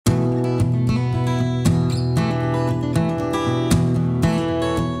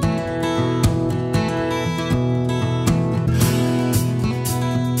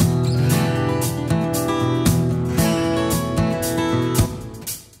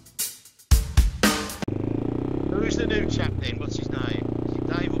new chap then? What's his name? Is it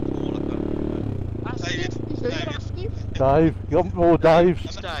Dave or Paul? I can't remember. David. Dave, you got more Daves?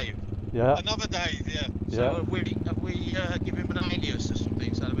 It's Dave. Yeah. Another Dave, yeah. So Yeah. have we give him an alias or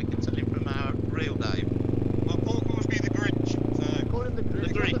something so that we can tell him from our real Dave? Well, Paul calls me the Grinch, so... Call him the Grinch.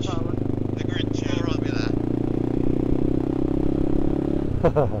 The Grinch. The Grinch, yeah. All right with that.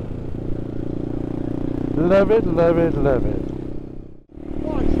 Love it, love it, love it.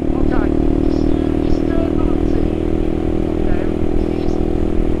 Right, okay. This third mountain down is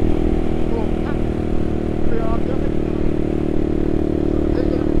from we are going to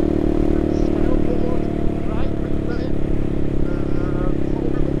snowboard right quickly.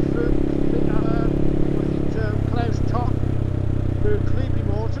 Klaus Top through Cleveland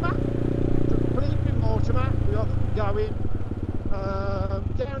Mortimer. To Cleveland Mortimer, we are going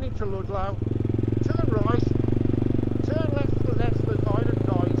down into Ludlow. Turn right, turn left for Vine and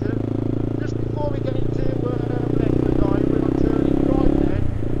Guyton. Just before we get into left for Guyton, we're turning right then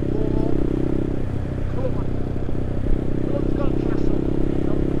for Clun. Clun's got a castle.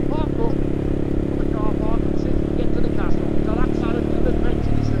 So park up on the car park and see if we can get to the castle. So that's our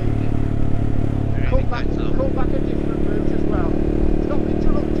adventure this evening. Come back a different route as well. Stop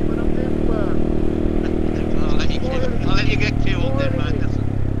interrupting when I'm doing work. I'll let you get killed then, mate.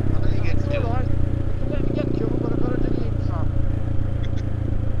 I'll let you get killed. Alright, you can let me get killed, but I've got to do the intro.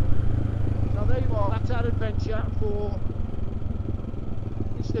 So there you are, that's our adventure for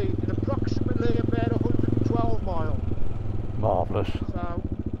this evening, approximately about 112 miles. Marvellous. So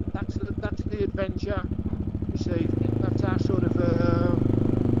that's the adventure this evening. That's our sort of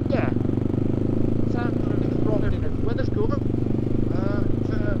yeah. It's our sort of right in it. Weather's good.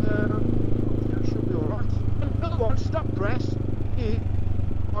 It should be alright. Another one, stop press, is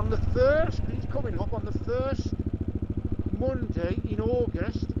on the first, it's coming up on the first Monday in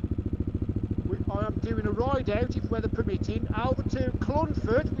August. I am doing a ride out, if weather permitting, over to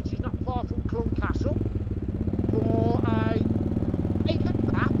Clunford, which is not far from Clun Castle, for a egg and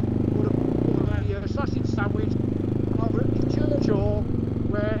pap or a sausage sandwich over at the church hall,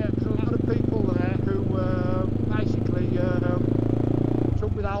 where there's a lot of people there who basically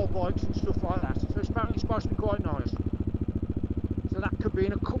took with old bikes and stuff like that. So it's apparently supposed to be quite nice. So that could be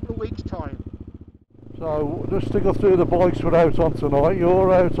in a couple of weeks' time. So just to go through the bikes we're out on tonight.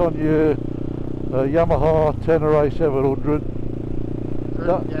 You're out on your Yamaha Tenere 700.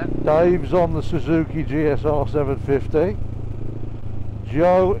 Yeah. Dave's on the Suzuki GSR 750.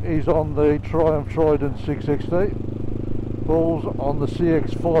 Joe is on the Triumph Trident 660. Paul's on the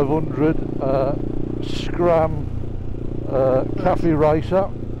CX 500 Scram Cafe Racer,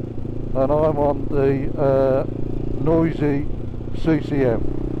 and I'm on the noisy CCM.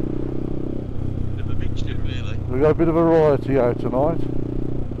 Bit of a mixture, really. We've got a bit of a variety out tonight.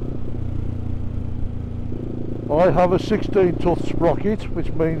 I have a 16 tooth sprocket,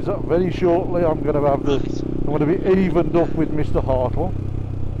 which means that very shortly I'm going to have I'm going to be evened up with Mr. Hartle.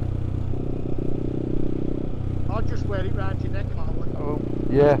 I'll just wear it round your neck,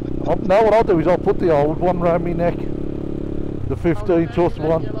 Yeah. Now what I'll do is I'll put the old one round my neck, the 15 tooth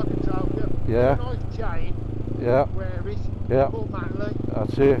one. Yeah. Nice chain. Yeah. Wear it. Yeah. Full manly.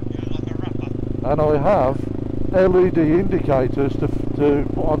 That's it. Yeah, like a rapper. And I have LED indicators to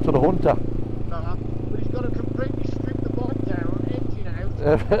put onto the Hunter. But he's got to completely strip the bike down, engine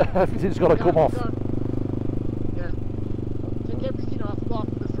out. Everything's got to come off. Yeah. Take everything off, apart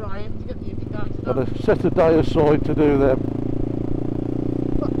from the frame to get the indicators. Got to set a day aside to do them.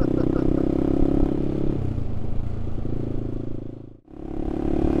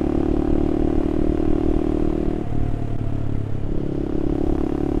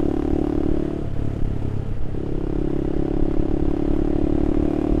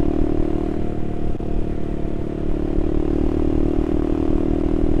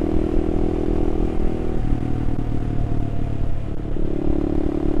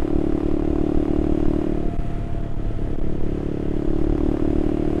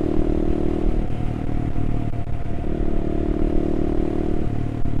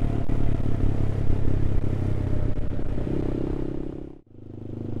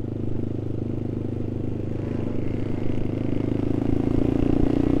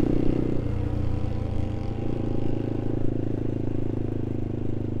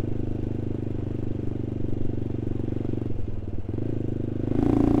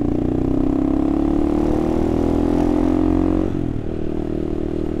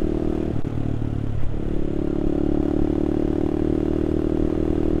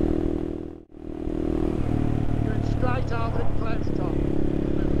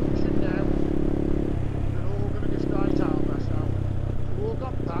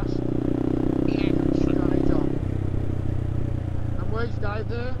 boys, Dave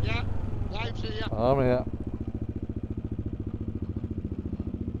there. Yeah, Dave's here. I'm here.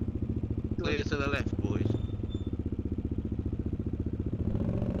 Clear to the left, boys.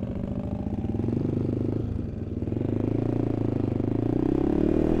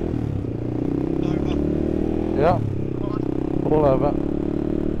 Over. Yeah, all over.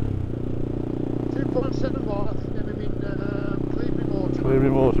 2.7 miles, then I'm in Cleveland Water.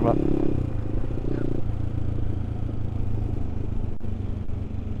 Clearing water, man.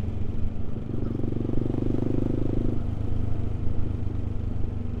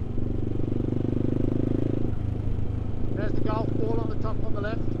 There's the golf ball on the top on the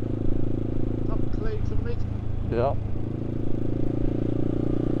left. Top cleats on it. Yeah.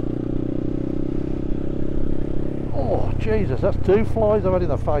 Oh, Jesus, that's 2 flies I've had in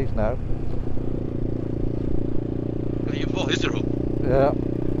the face now. Got your visor up. Yeah.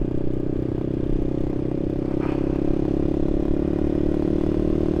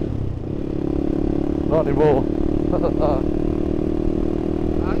 Not anymore.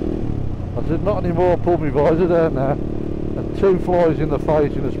 Right? I said not anymore, pull my visor down now. And 2 flies in the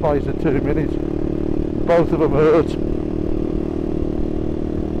face in the space of 2 minutes. Both of them hurt.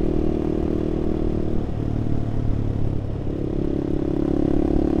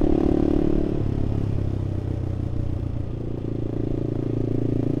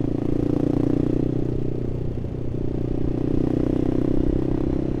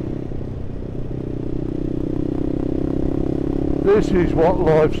 This is what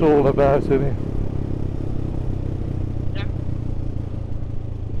life's all about, isn't it? Yeah.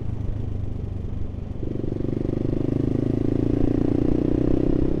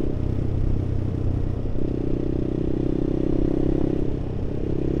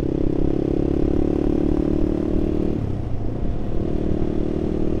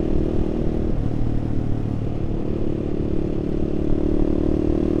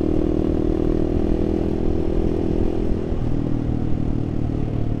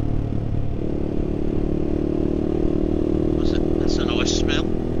 That's a nice smell.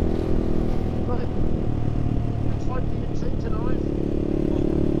 Right. It's like DJI tonight.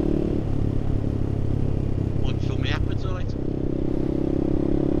 Might fill my appetite.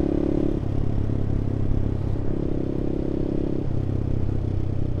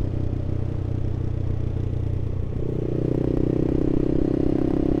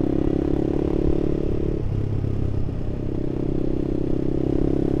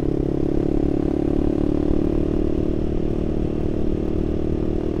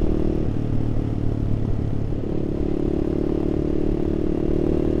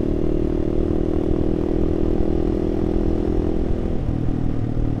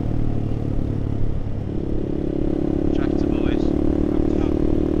 Tractor boys.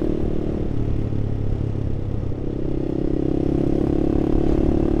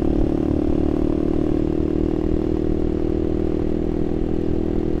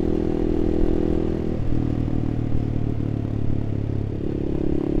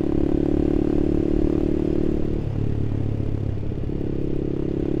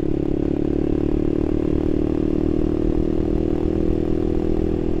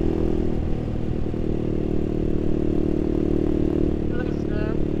 Left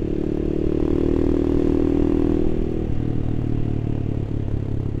now.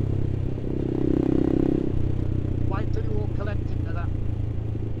 Wait till you all collect into that.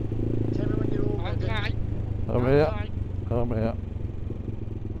 Tell me when you're all ready. Okay. I'm here. Okay. I'm here.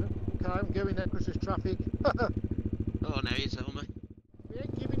 Okay, I'm going there because there's traffic. Oh, now you tell me. We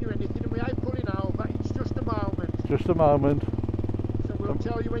ain't giving you anything and we ain't pulling over. It's just a moment. Just a moment. So we'll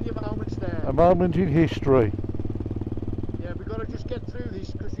tell you when your moment's there. A moment in history. Yeah, we've got to just get through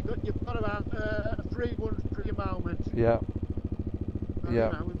this because you've got about 3 ones for your moment. Yeah. So, Yeah.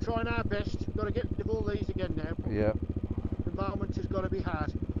 You know, we're trying our best. We've got to get rid of all these again now. Yeah. The moment has got to be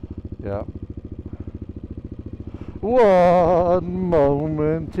had. Yeah. One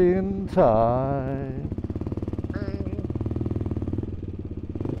moment in time.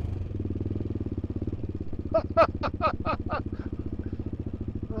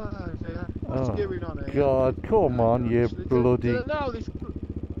 Oh dear. What's Oh, going on here? God, come on, you bloody... No, this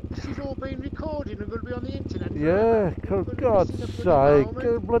is all being recorded and going to be on the internet. Yeah, forever. for We're gonna be God's missing the sake, bloody get a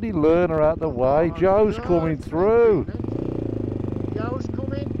moment. bloody learner out the way. Oh, Joe's God, coming it's through. ridiculous. Joe's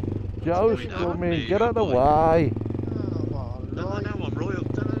coming. Joe's going on? coming, Yeah, get out of the boy. way. Oh my Don't lord. know I'm royal.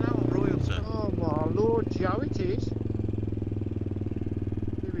 Don't know I'm royal, sir. Oh my lord, Joe, it is.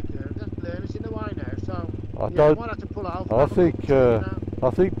 Here we go. That's Learner's in the way now, so I yeah, don't- might have to pull out. I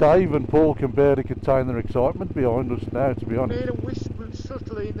think Dave and Paul can barely contain their excitement behind us now, to be Me honest. and whispering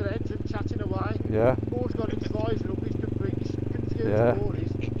subtly in their heads and chatting away. Yeah. Paul's got his visor up, he's completely huge Yeah.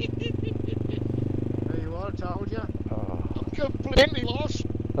 glories. There you are, I told you. I'm completely lost.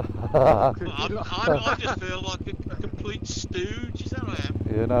 I just feel like a complete stooge. Is that what I am?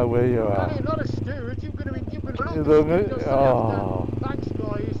 You know where you No, are. you're not a steward. You're going to You're be oh. Thanks,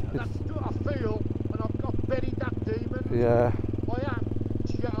 guys. That's what I feel, and I've buried that demon. Yeah. I am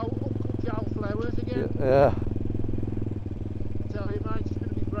Uncle Joe Flowers again. Yeah. I tell you, mate, it's going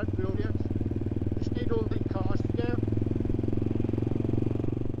to be great, brilliant. Just need all these cars to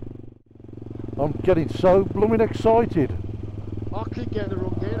go. I'm getting so blooming excited. I keep getting the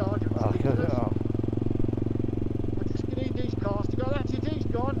wrong gear, aren't you? I just need these cars to go. That's it, he's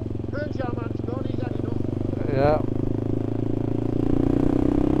gone. Joe man's gone, he's had enough. Yeah.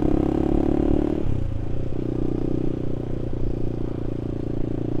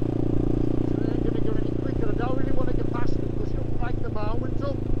 So they ain't going to go any quicker. I don't really want to get past them because you'll break the moment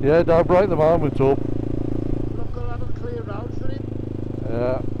up. Yeah, don't break the moment up. But I've got to have a clear road for him.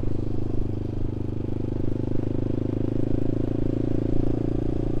 Yeah.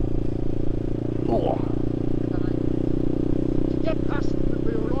 Oh. To get past them would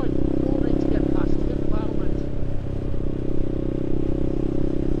be alright. You all need to get past it at the moment.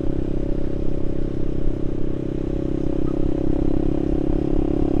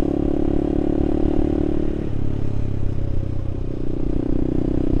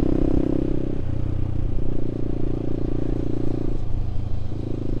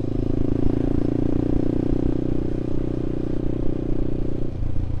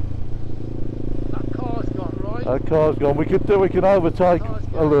 That car's gone, right? That car's gone. We can overtake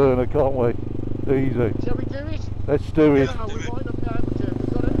a learner, can't we? Easy. Shall we do it? Let's do it. No, we might not be able to.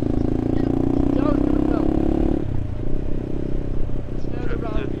 We've got to. Joe's going to go. It's near the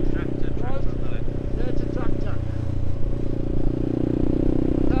road. Right? There's a tractor.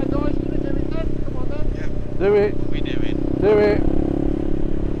 Okay, guys, you're going to do it then? Come on then. Do it. What are we doing? Do it.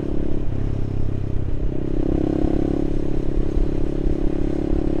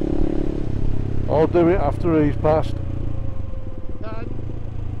 I'll do it after he's passed. Okay.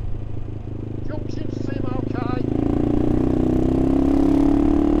 Junction seem okay.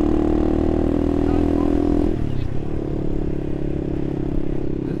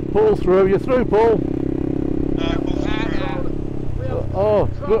 Pull through. You're through, Paul. Oh,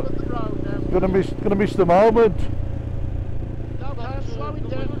 gonna miss the moment. Slow it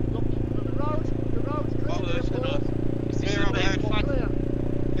down. The road's clear. Is this Clear a up big ahead. one?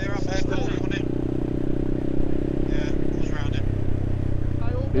 Clear up ahead, Paul, on him. Yeah, who's round him?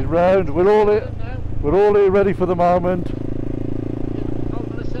 He's round. We're all here ready for the moment.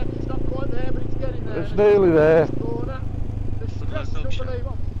 Hold on a second, it's not quite there, but it's getting there. It's nearly there. Corner. The stress is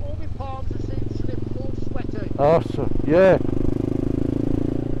unbelievable. All my palms are seeing slip, all sweaty. Oh, so, yeah.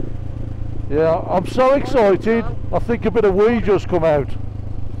 Yeah, I'm so excited. I think a bit of wee just come out.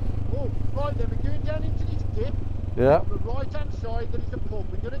 Oh, right then, we're going down into this dip. Yeah. On the right hand side, there is a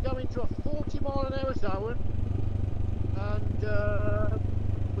pump. We're going to go into a 40-mile-an-hour zone. And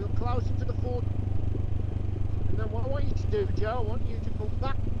we'll close into the 40. And then what I want you to do, Joe, I want you to come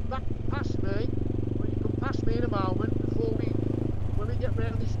back past me. When you come past me in a moment, when we get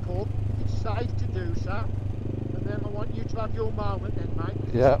round this pub, it's safe to do so. And then I want you to have your moment then, mate.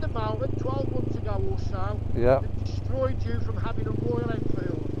 Yeah. This is the moment, 12 months ago or so, Yeah. that destroyed you from having a Royal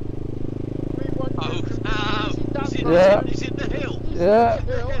Enfield. We want you to visit that Yeah. moment. Is it the hill? This Yeah. is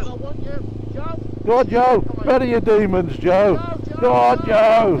the hill, and I want you, Joe. Go on, Joe. Bury your demons, Joe. Go on,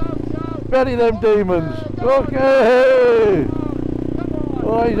 Joe. Bury them demons. Okay.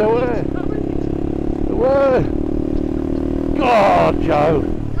 Oh, he's away. Away. God, Joe.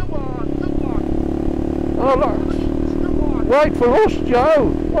 Come on. Oh, look. Come on. Wait for us,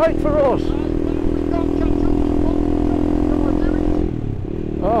 Joe. Wait for us. We can't catch up to Come on, do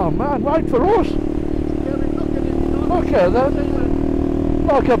it. Oh, man, wait for us. Gary, look at him. Look at that.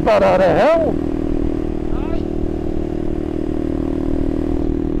 Like a bat out of hell. Aye.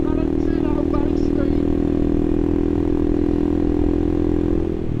 Valentino Bay Street.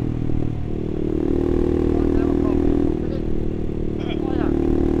 Right now, I've got a minute. Oh, yeah.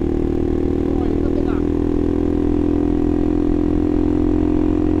 Right, look at that.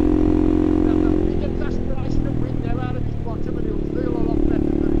 Now, he gets aspiration of wind now out of his bottom and he'll feel a lot better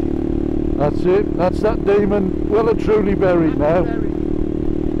than he. That's it. That's that demon well and truly buried now.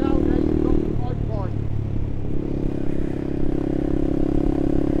 Now you've got the right point.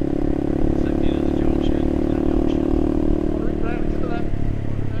 Round to the left.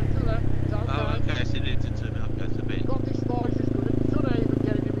 Round to the left. Down, Oh, down. okay, so it is a turn. Okay, so bit. Got this voice is good. It's uneven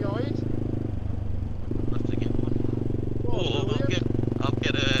getting in my eyes. I'll have to get one. Well, Or I'll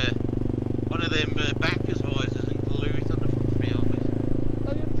get one of them backers visors and glue it on the front wheel.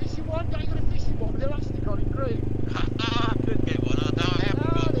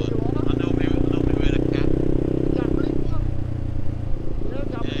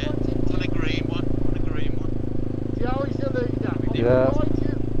 you. Yeah.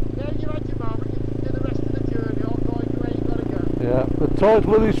 Yeah, you had your moment. You can do the rest of the journey. I'll guide you where you got to go. Yeah, the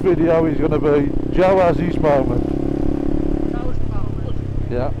title of this video is going to be Joe has his moment. That was moment.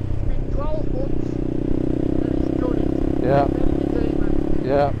 Yeah, It's been 12 months and he's done it. yeah, Very demon.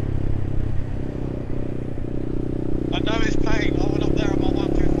 yeah. I know his pain. I went up there on my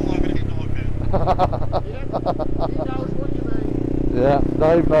 125 and it ignored me. Yeah, he knows what you mean. Yeah,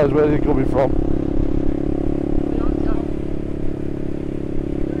 Dave knows where you're coming from. Beyond Joe.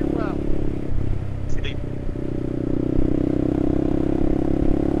 Doing well.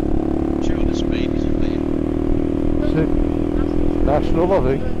 Sure, the speed is a bit. National, I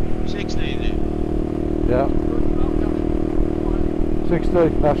think. 16, is it? Yeah, 60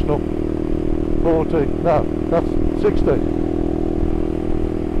 national. 40. No, that's 60.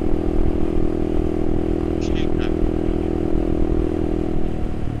 Shit, no.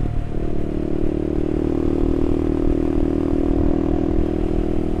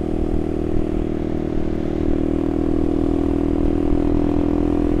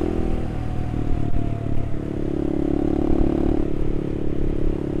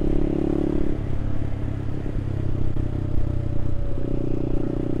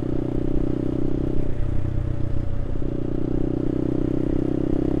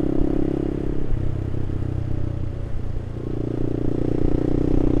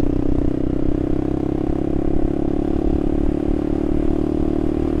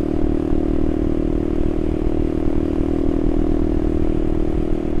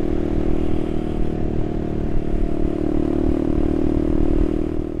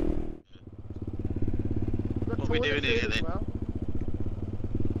 What are we doing here then? Well,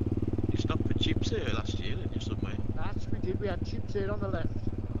 You stopped for chips here last year, didn't you, somewhere? that's we did. We had chips here on the left.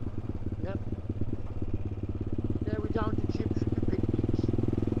 Yep. There we're down to chips for the picnics.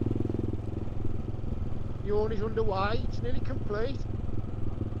 The yawn is underway. It's nearly complete.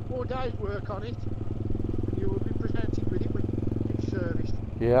 4 days work on it. And you will be presented with it when it's serviced.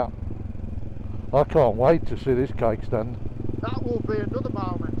 Yeah. I can't wait to see this cake stand. That will be another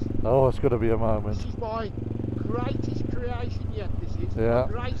moment. Oh, it's going to be a moment. This is my greatest creation yet. This is Yeah.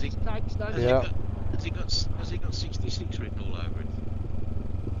 my greatest cake stand. Yeah. Has he got 66 written all over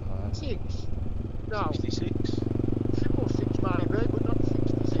it? 6. No, 66? 6 maybe, but not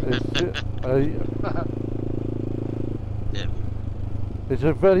 66. Yeah. It's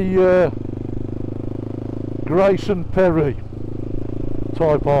a very Grayson Perry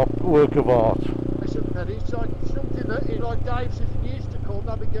type of work of art. Listen, Penny, it's like something that, like Dave says, in years to come,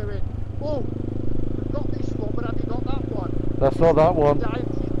 they'll be going, oh, we've got this one, but have you got that one? That's not that one.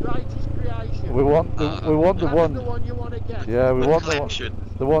 Dave's his greatest creation. We want the That's one. the one you want to get. Yeah, we The want collection.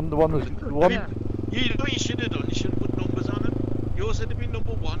 the one that's the one. Yeah. You know what you should have done? You should have put numbers on them. Yours would have been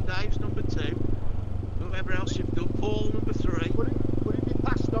number 1, Dave's number 2. Whoever else you've done, Paul number 3. Would it be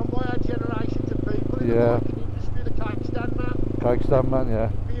passed on by our generation to people in Yeah. the biking industry, the cake stand man? Cake stand man, yeah.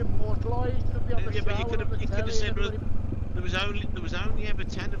 Be immortalised, it'll be on the Yeah, show but you could and on have the telly said and everybody- there was only ever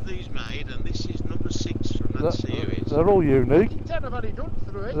 10 of these made, and this is number 6 from that series. They're all unique. 10 have only done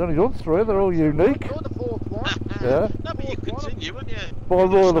 3. There's only done 3. They're all unique. You're the 4th one. Yeah. No, but you Fourth one. continue, wouldn't you? By You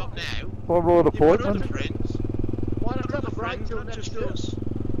don't royal, stop now. by royal You've got other appointment. friends. Why not You've got have a other break friends, till not next just year? us.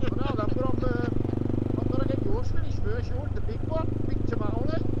 Well, no, then, but I've got to get yours finished first. Yours the big one, big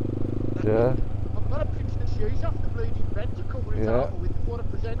tamale. Yeah, I've got to pinch the shoes off the bleeding bed to cover it Yeah. over with before I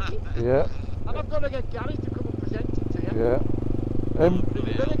present it. yeah, And I've got to get Gary to come and present it to you. yeah. We're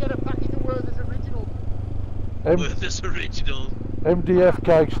going to get a package of Werther's original. Werther's original. MDF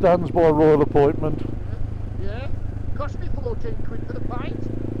cake stands by royal appointment. Yeah. Cost me 14 quid for the pint.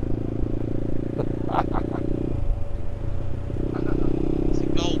 It's a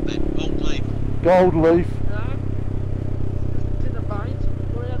gold then, gold leaf. Gold leaf. Yeah. Just a tin of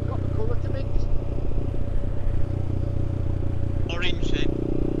pint. But I haven't got the colour to mix. Orange then.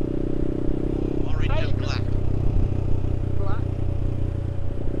 Orange Hey, and black. Black.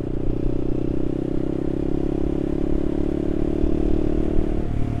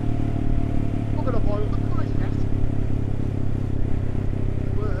 We're going to boil the colours yet.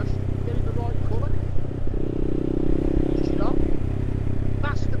 Worst, getting the right colour. Finish it up.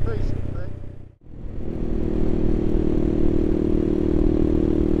 Masterpiece, isn't it?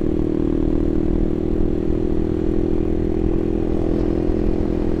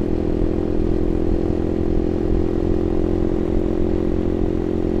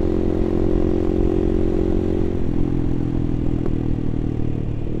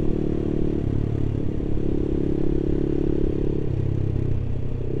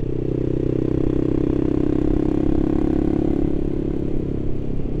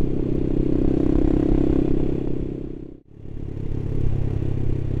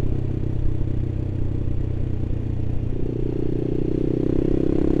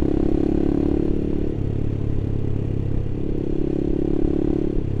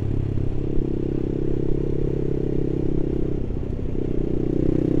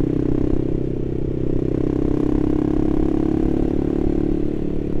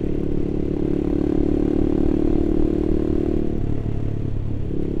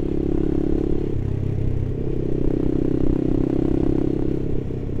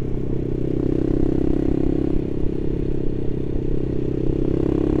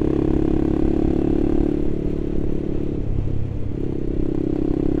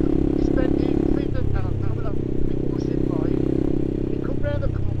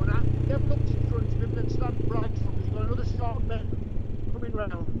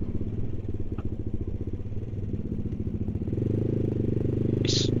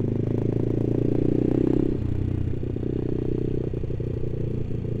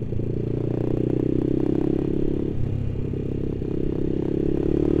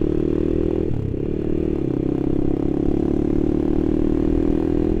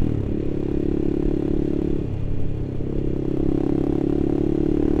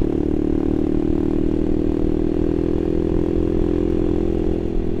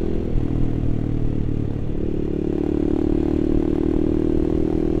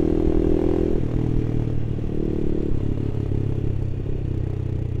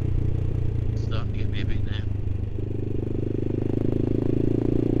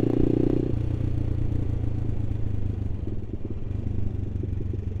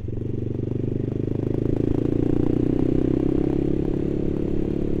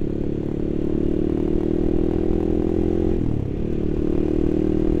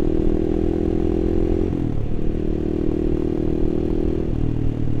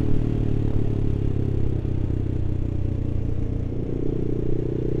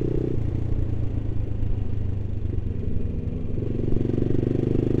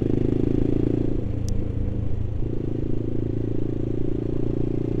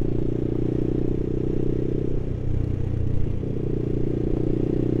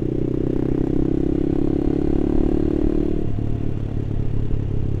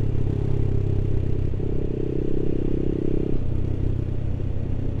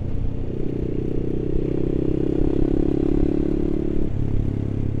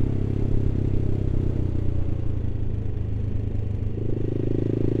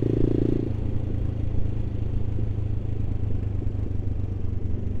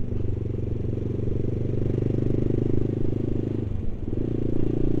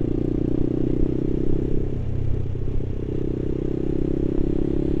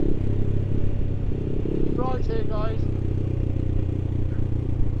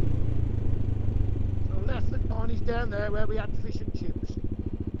 is down there where we had fish and chips.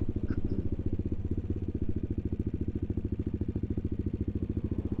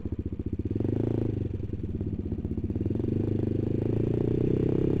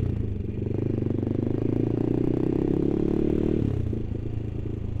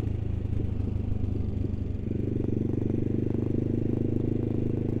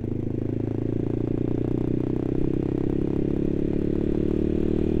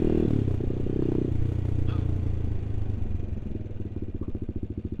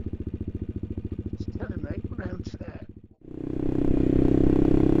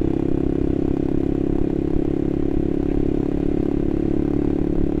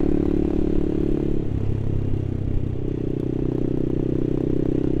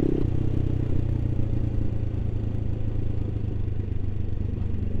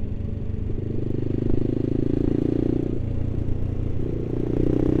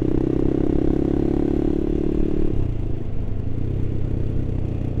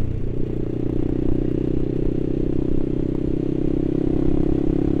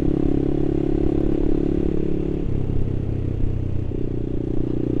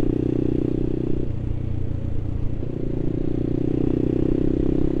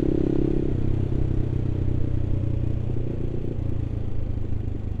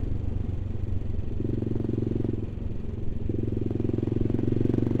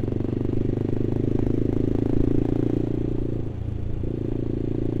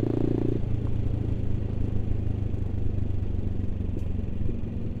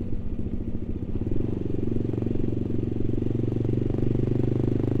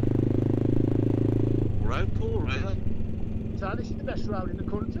 So this is the best road in the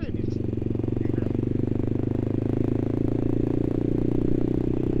country, isn't it?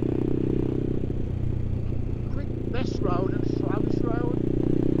 Quick, best road and slowest road.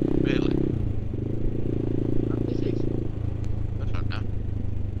 Really? Is it? I don't know.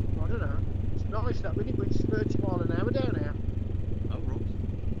 I don't know. It's nice that we didn't reach 30 mile an hour down here. Oh, right.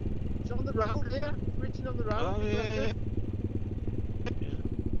 It's on the road here. It's written on the road. Oh, yeah.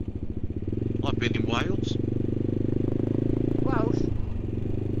 I've been in Wales. Wales?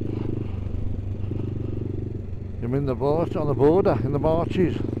 You mean the march on the border, in the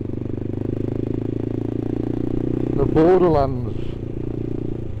marches? The borderlands.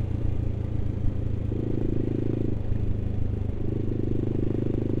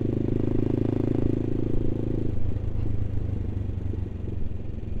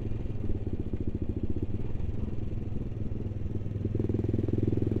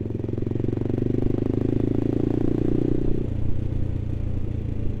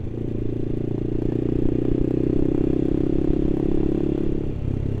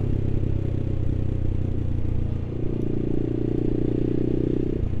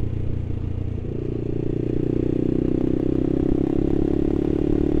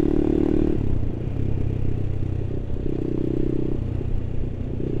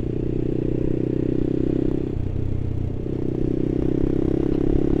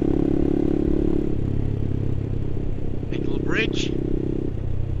 Bridge.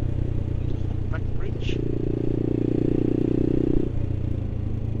 Back bridge.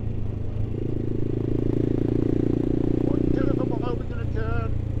 What do the mile we're going to turn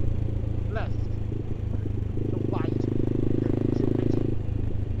left? The right.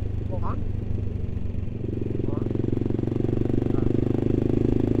 Come on.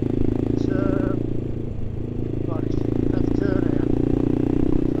 It's right, it's left turn here.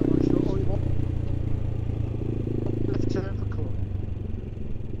 So I'm not sure. Oh, you want left turn for Clun.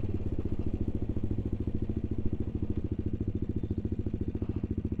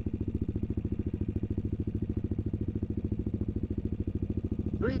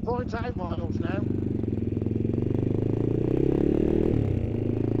 .8 miles now.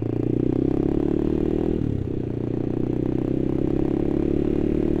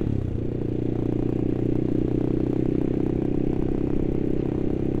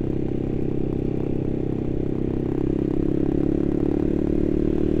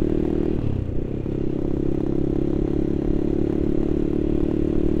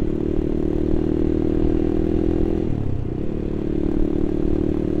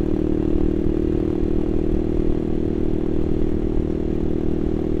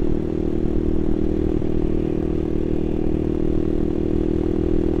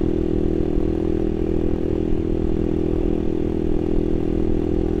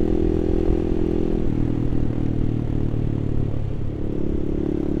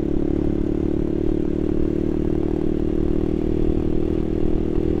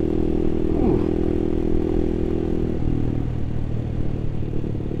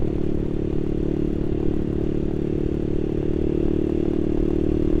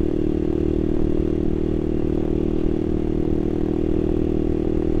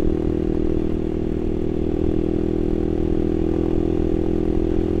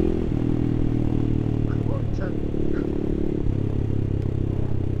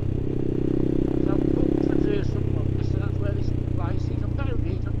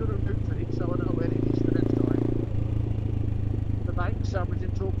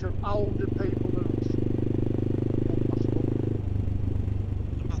 older people than us. Not possible.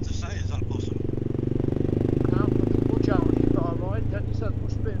 I'm about to say, is that possible? No, I think much older you are, right? Don't you say that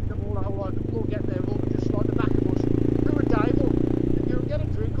must be them all out like we'll get there, all just like the back of us. Do a table, and you'll get a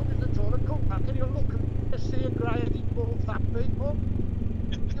drink, come to the toilet, come back, and you'll look and see a grey-headed, more fat people.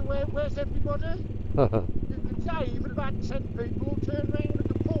 Where's everybody? You could say even about 10 people will turn round, and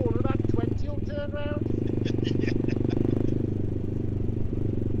the poor about 20 will turn round.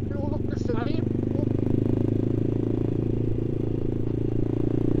 They all look the same.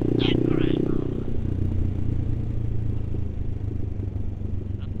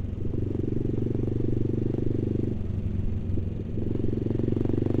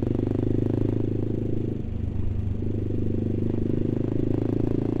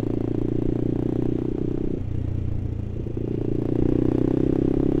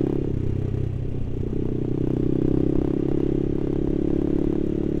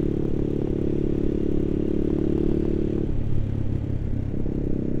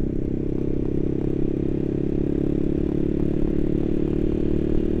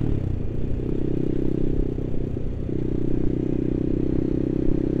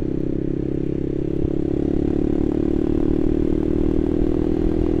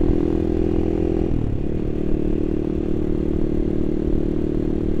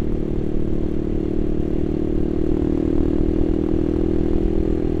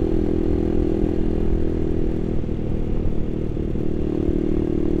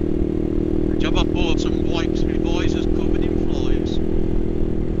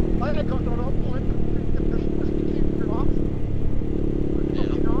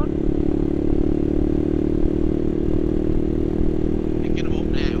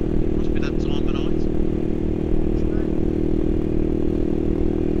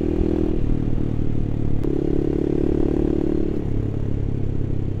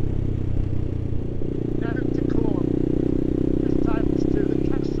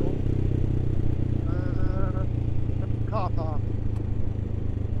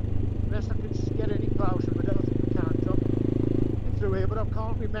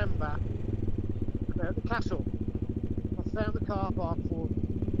 Remember about the castle. I found the car park for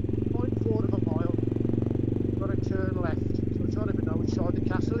 0.4 of a mile. Got to turn left, so I don't even know which side the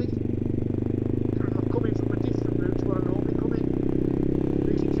castle is. I'm coming from a different route to where I normally come in.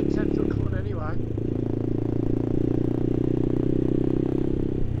 It's in central Clun anyway.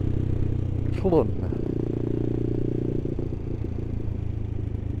 Clun.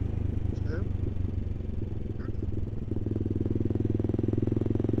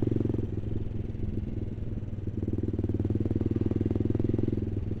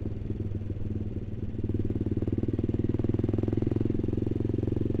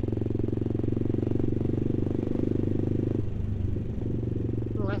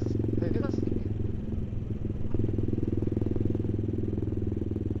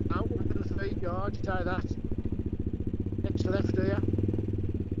 Try that. Next left here.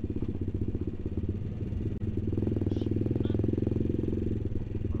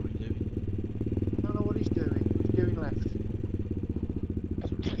 What are we doing? I don't know what he's doing. He's doing left.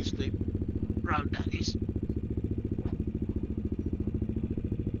 It's steep road, that is.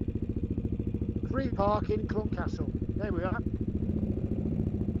 Free parking, Clun Castle. There we are.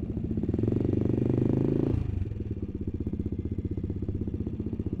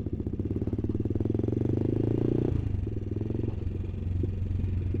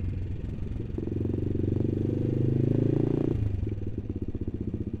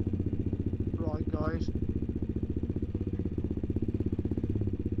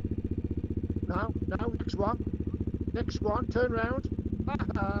 Next one, turn round.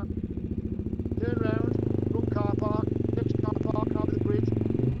 Turn round, wrong car park, next car park over the bridge.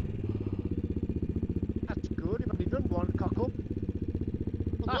 That's good, you've only done one, cock up.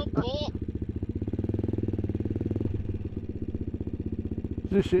 Well done, Paul.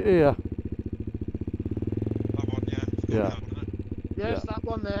 Is this it here? That one, yeah. It's got Yeah. that one, isn't it? Yes, Yeah. that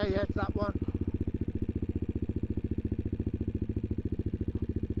one there, yes, that one.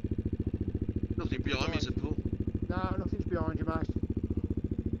 Nothing behind me, is it, Paul? No, nothing's behind you, mate.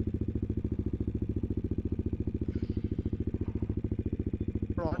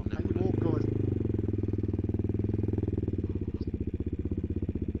 Right, Oh, mate, you're all good.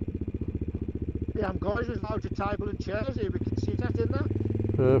 Yeah, guys, there's loads of table and chairs here, we can sit at, isn't there?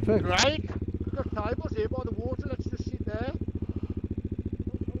 Perfect. Great! We've got tables here by the water, let's just sit there.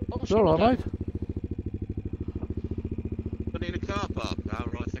 It's alright, mate. But in a car park? Oh,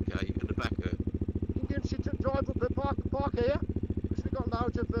 right, okay, you're in the back there. You can sit and drive up the park here. Because we've got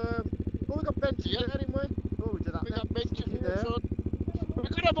loads of, oh, we've got benches there, haven't we? Oh, we did that We then. got benches Sit here, there. son. We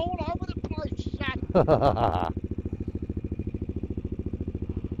could have all over the place, son.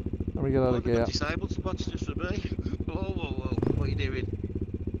 Let me get out of They've gear. got disabled spots just for me. Whoa, whoa, whoa. What are you doing?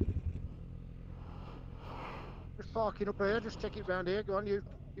 Just parking up here, just take it round here. Go on, you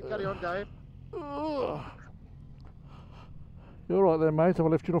carry on, Dave. You alright there, mate? Have I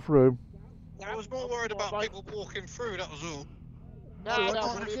left you enough room? I was more worried about people walking through, that was all. No, Oh, don't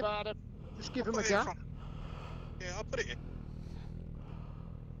oh, worry if you- about it. Just give I'll him a put it in gap. front. Yeah, I'll put it in.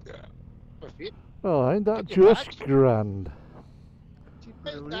 That's it. Oh, ain't that Take your just bags. grand?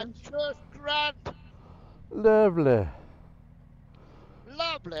 That's just grand. Lovely.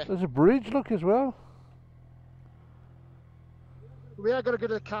 Lovely. There's a bridge, look, as well. We are going to go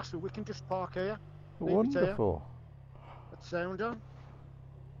to the castle. We can just park here. Leave it here. Wonderful. That's sound on.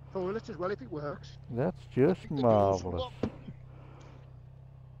 Toilet as well if it works. That's just The doors will marvellous. up.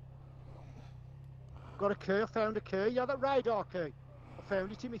 Got a key. I found a key. Yeah, that radar key. I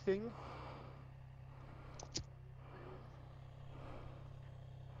found it in my thing.